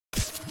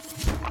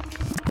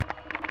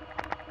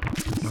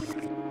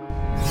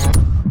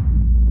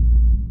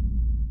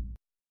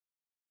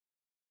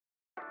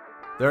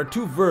There are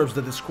two verbs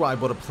that describe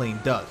what a plane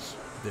does.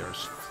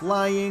 There's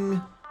flying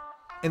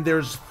and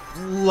there's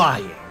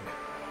flying.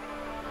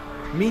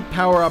 Meet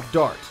Power-Up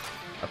Dart,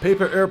 a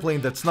paper airplane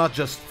that's not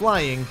just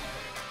flying,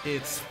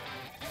 it's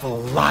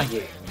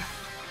flying.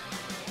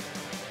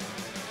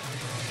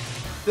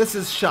 This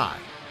is Shai,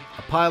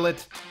 a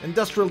pilot,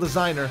 industrial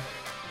designer,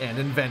 and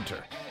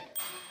inventor.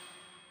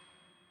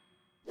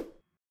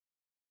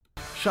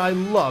 Shai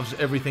loves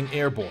everything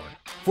airborne.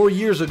 4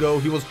 years ago,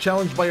 he was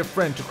challenged by a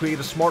friend to create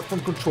a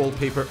smartphone-controlled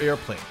paper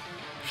airplane.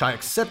 Shai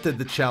accepted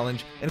the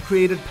challenge and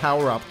created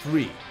Power-Up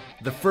 3,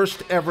 the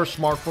first ever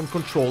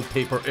smartphone-controlled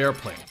paper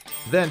airplane.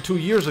 Then 2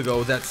 years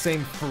ago, that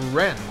same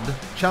friend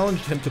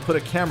challenged him to put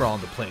a camera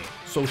on the plane.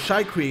 So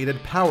Shai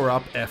created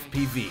Power-Up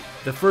FPV,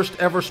 the first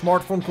ever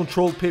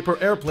smartphone-controlled paper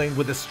airplane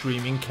with a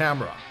streaming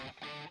camera.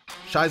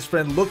 Shai's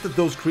friend looked at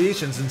those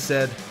creations and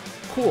said,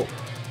 "Cool,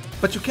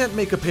 but you can't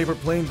make a paper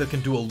plane that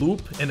can do a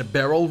loop and a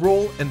barrel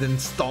roll and then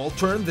stall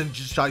turn." Then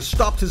Shai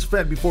stopped his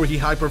friend before he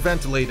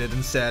hyperventilated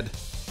and said,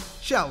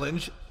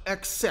 "Challenge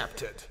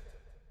accepted."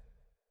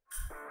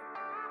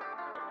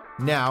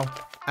 Now,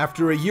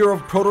 after a year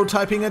of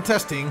prototyping and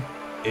testing,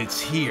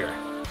 it's here.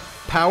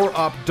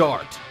 Power-Up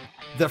Dart,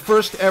 the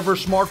first ever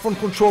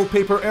smartphone-controlled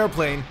paper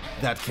airplane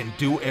that can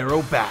do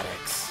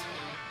aerobatics.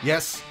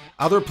 Yes,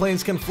 other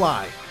planes can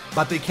fly,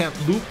 but they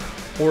can't loop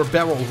or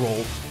barrel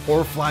roll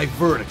or fly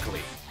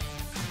vertically.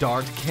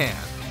 Dart can.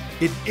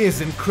 It is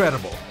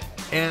incredible,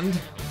 and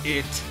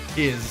it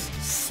is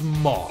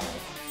small.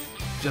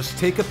 Just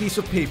take a piece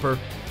of paper,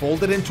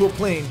 fold it into a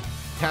plane,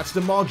 attach the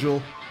module,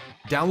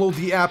 download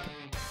the app,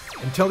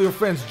 and tell your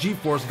friends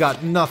G-Force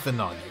got nothing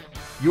on you.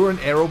 You're an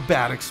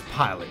aerobatics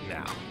pilot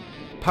now.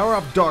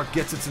 Power-Up Dart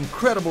gets its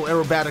incredible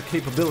aerobatic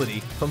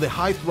capability from the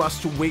high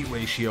thrust to weight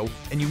ratio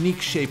and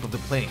unique shape of the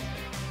plane.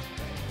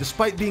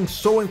 Despite being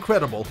so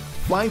incredible,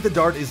 flying the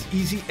Dart is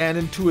easy and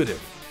intuitive.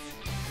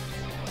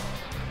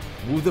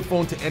 Move the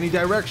phone to any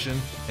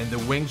direction and the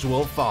wings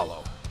will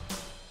follow.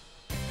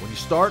 When you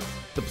start,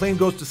 the plane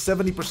goes to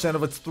 70%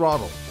 of its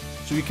throttle,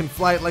 so you can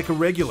fly it like a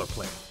regular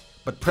plane.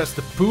 But press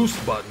the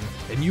boost button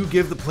and you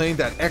give the plane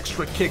that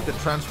extra kick that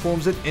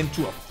transforms it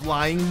into a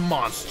flying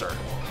monster.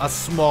 A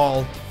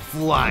small,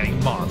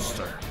 flying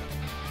monster.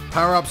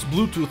 Power-Up's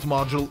Bluetooth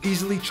module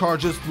easily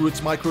charges through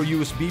its micro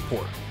USB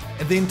port,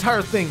 and the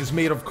entire thing is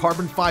made of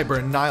carbon fiber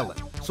and nylon,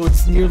 so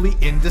it's nearly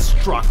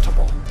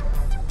indestructible.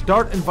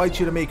 Dart invites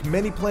you to make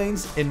many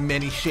planes in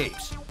many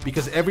shapes,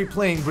 because every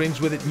plane brings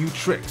with it new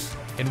tricks,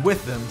 and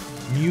with them,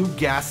 new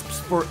gasps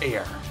for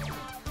air.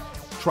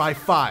 Try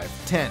 5,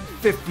 10,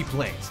 50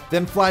 planes,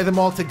 then fly them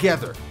all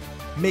together.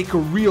 Make a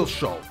real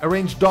show,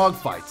 arrange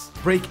dogfights,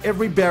 break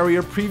every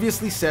barrier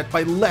previously set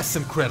by less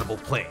incredible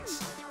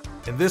planes.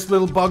 And this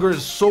little bugger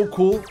is so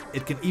cool,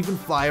 it can even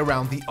fly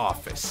around the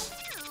office.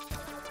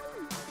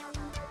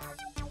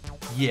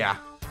 Yeah,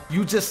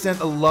 you just sent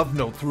a love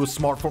note through a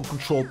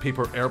smartphone-controlled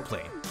paper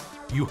airplane.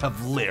 You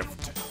have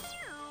lived.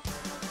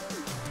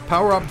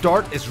 Power-Up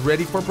Dart is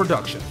ready for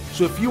production,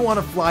 so if you want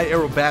to fly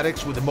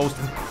aerobatics with the most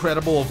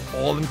incredible of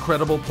all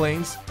incredible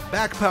planes,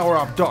 back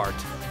Power-Up Dart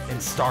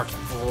and start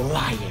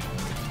flying.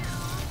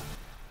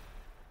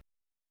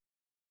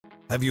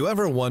 Have you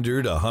ever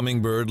wondered a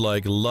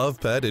hummingbird-like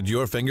love pet at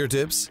your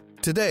fingertips?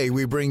 Today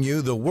we bring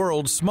you the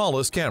world's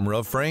smallest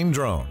camera frame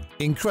drone,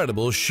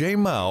 incredible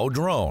Shimao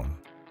drone.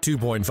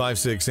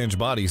 2.56-inch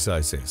body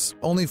sizes,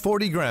 only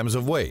 40 grams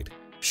of weight.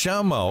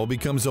 Shimao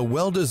becomes a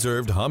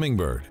well-deserved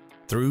hummingbird.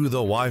 Through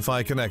the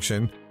Wi-Fi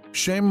connection,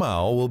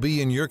 Shimao will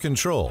be in your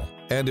control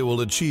and it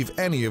will achieve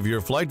any of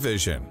your flight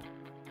vision.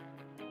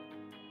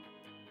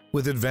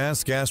 With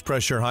advanced gas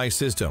pressure high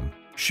system,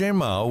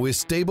 Shimao is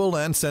stable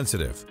and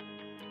sensitive.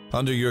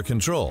 Under your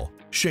control,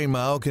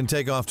 Shimao can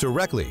take off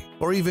directly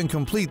or even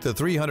complete the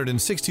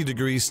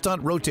 360-degree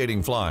stunt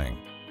rotating flying.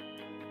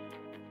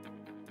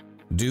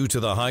 Due to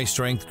the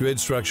high-strength grid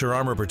structure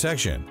armor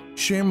protection,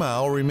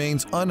 Shimao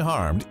remains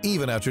unharmed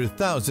even after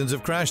thousands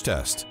of crash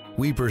tests.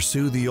 We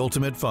pursue the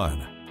ultimate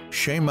fun.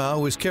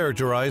 Shimao is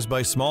characterized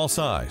by small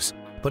size,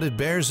 but it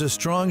bears a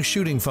strong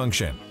shooting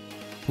function.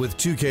 With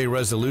 2K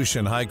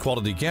resolution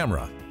high-quality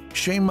camera,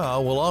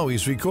 Shimao will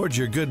always record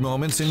your good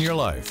moments in your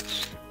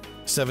life.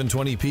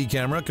 720p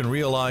camera can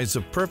realize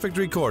a perfect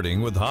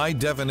recording with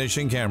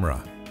high-definition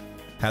camera.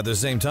 At the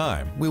same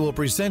time, we will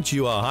present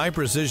you a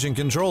high-precision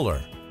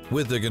controller.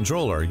 With the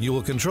controller, you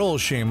will control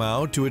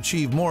Shimao to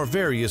achieve more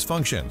various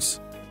functions.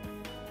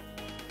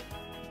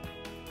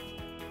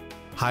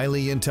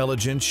 Highly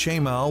intelligent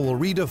Shimao will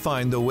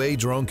redefine the way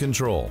drone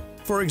control.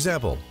 For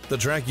example, the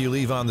track you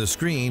leave on the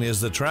screen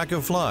is the track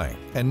of flying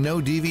and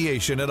no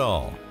deviation at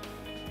all.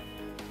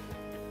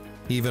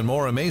 Even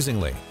more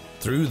amazingly,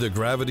 through the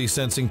gravity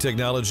sensing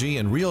technology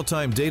and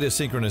real-time data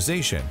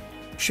synchronization,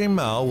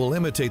 Shimao will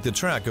imitate the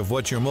track of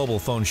what your mobile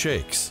phone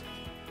shakes.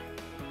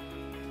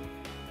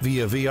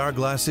 Via VR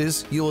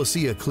glasses, you will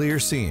see a clear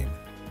scene,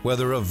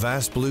 whether a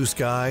vast blue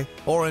sky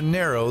or a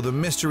narrow the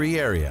mystery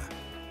area.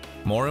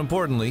 More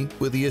importantly,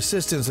 with the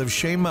assistance of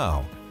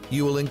Shimao,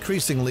 you will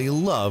increasingly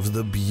love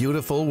the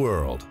beautiful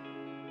world.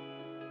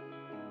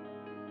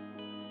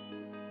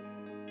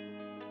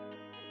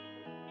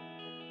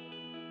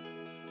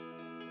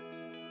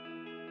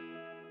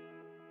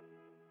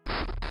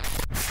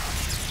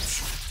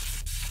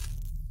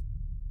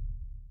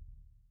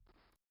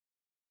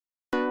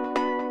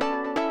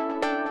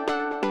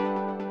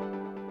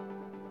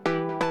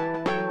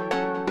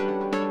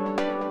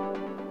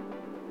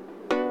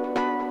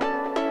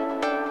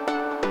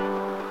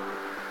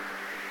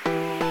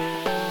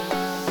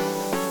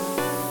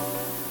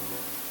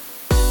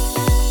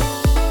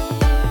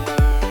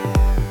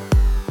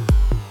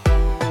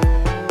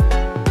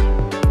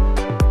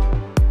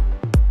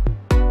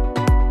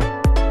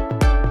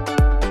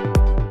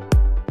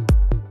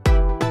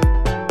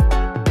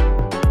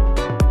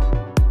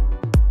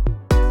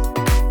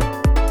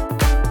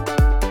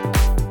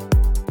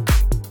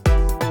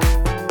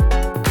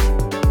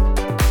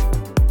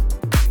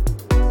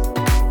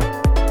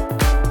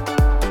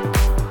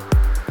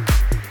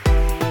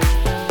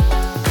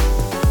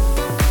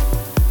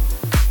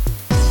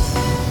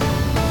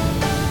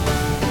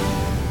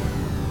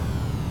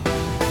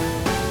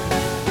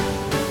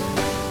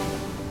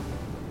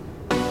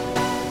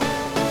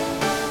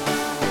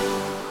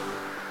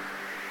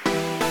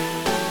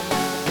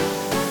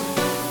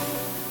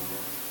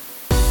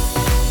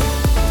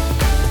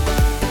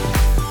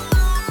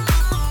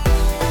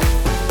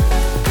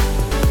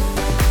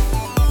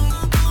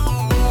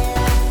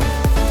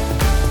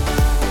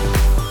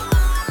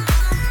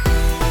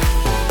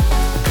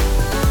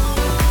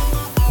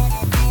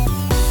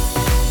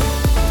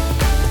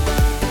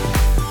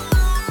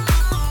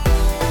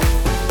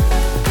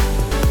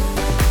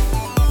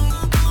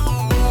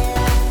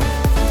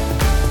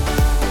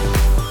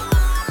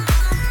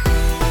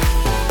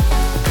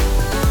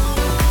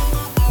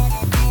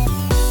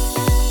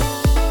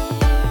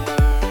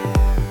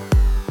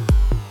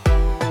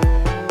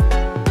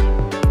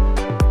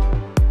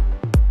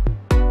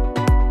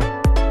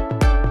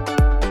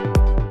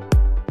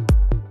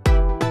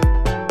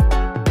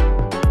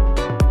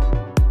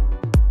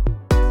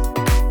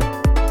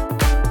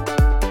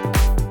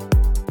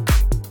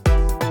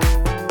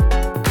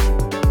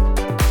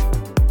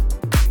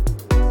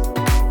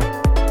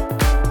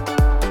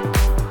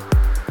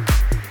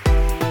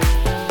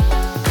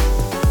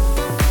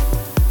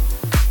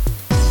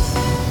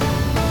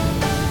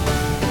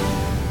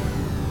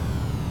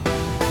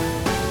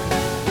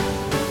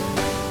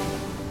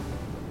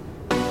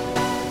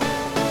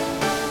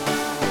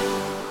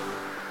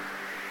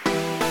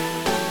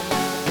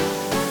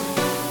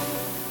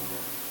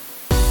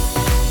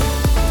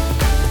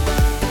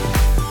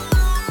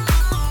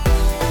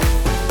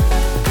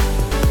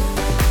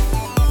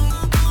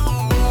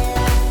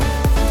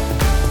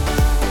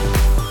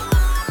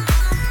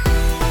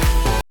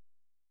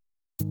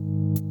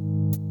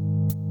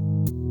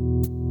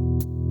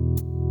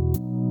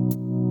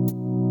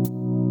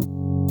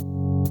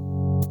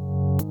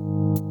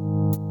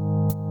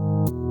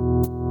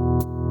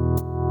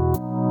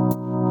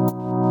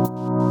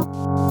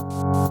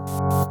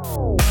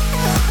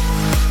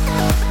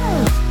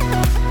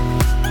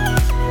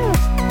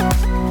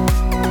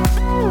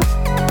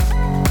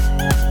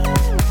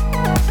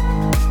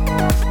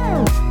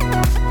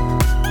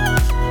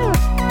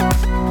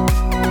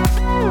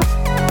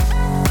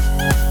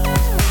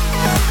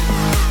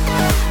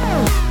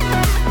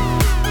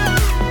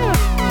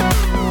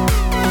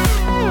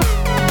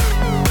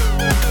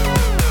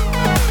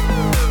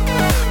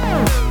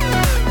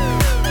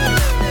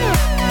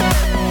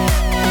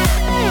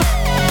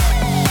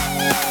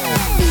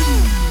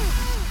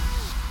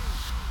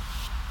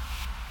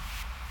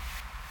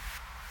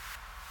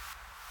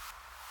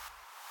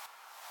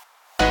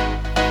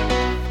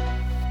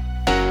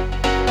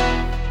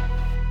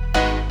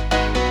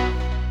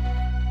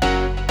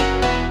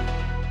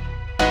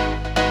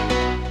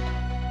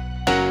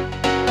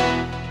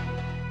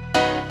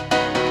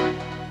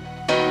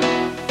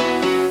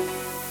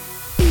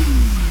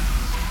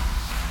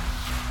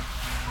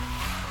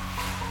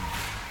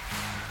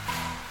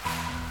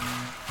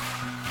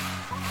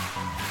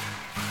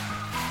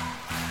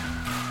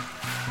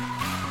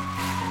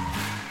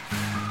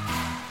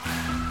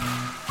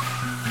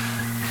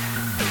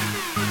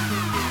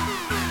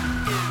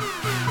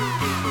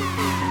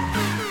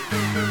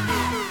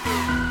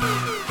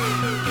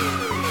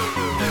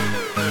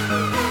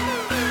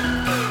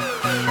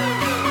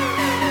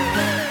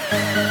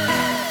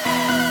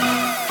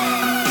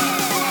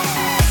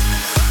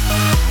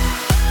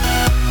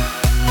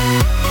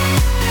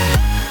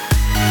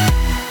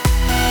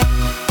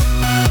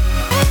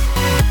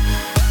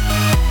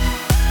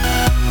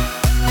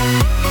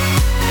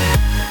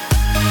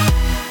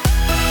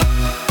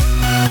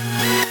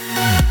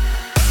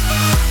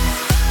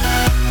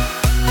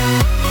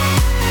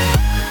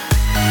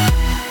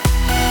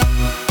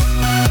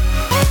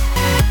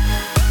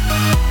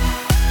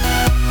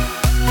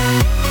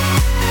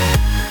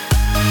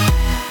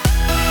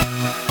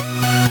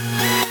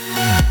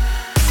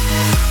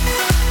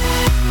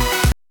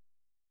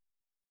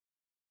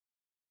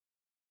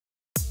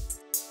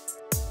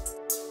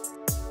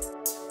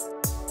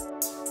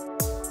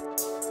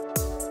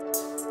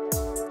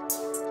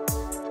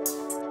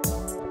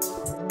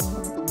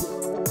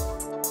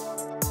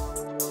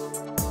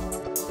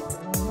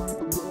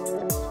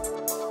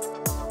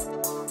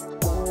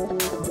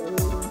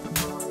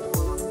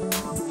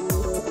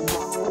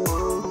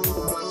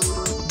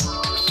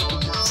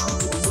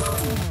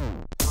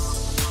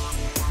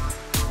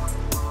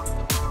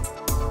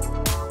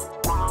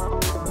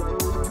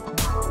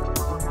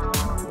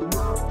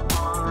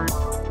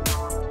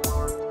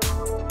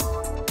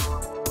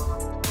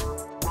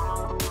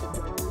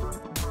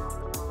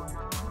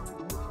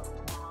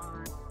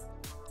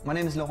 My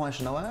name is Laurent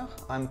Schnauer.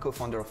 I'm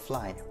co-founder of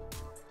Fly.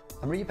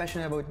 I'm really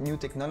passionate about new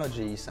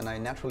technologies, and I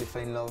naturally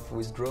fell in love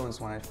with drones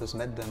when I first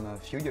met them a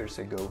few years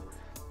ago.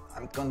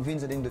 I'm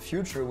convinced that in the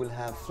future we'll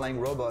have flying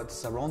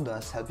robots around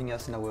us helping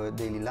us in our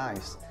daily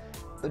lives.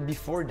 But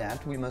before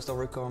that, we must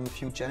overcome a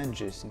few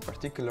challenges, in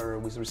particular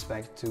with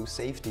respect to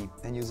safety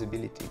and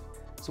usability.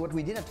 So what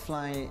we did at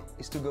Fly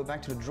is to go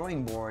back to the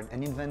drawing board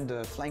and invent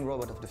the flying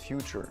robot of the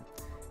future.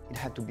 It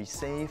had to be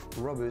safe,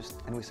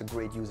 robust, and with a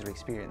great user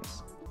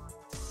experience.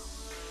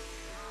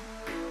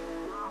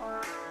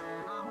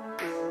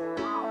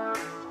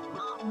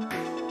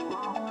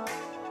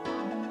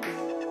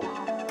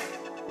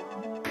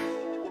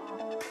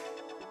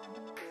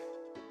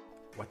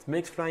 What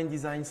makes flying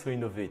design so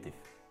innovative?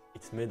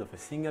 It's made of a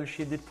single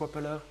shielded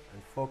propeller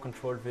and 4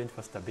 control vanes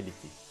for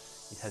stability.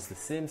 It has the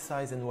same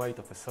size and weight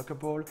of a soccer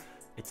ball.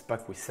 It's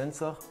packed with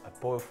sensor, a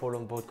powerful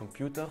onboard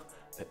computer,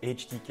 a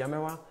HD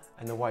camera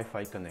and a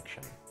Wi-Fi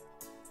connection.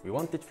 We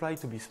wanted Fly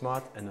to be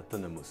smart and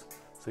autonomous,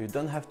 so you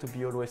don't have to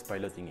be always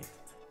piloting it.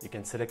 You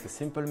can select a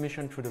simple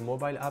mission through the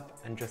mobile app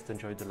and just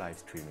enjoy the live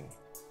streaming.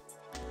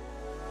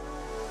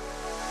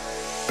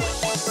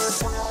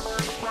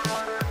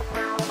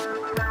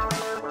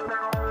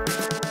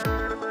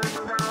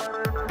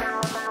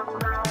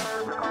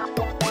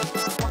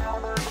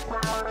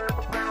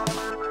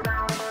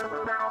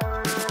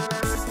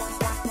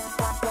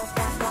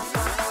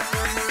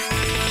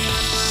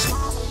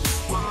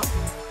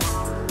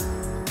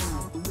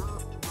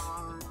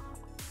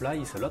 Fly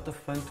is a lot of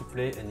fun to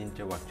play and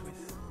interact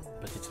with,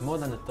 but it's more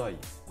than a toy.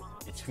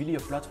 It's really a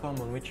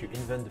platform on which you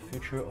invent the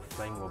future of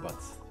flying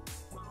robots.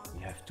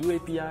 We have 2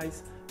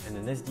 APIs and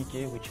an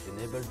SDK which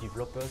enable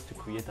developers to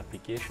create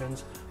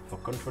applications for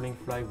controlling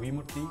Fly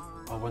remotely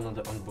or run on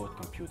the onboard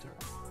computer.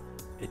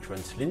 It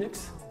runs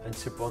Linux and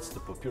supports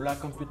the popular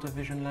computer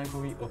vision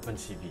library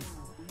OpenCV.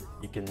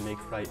 You can make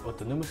Fly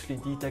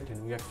autonomously detect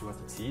and react to what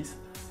it sees,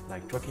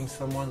 like tracking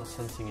someone or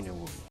something in a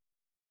room.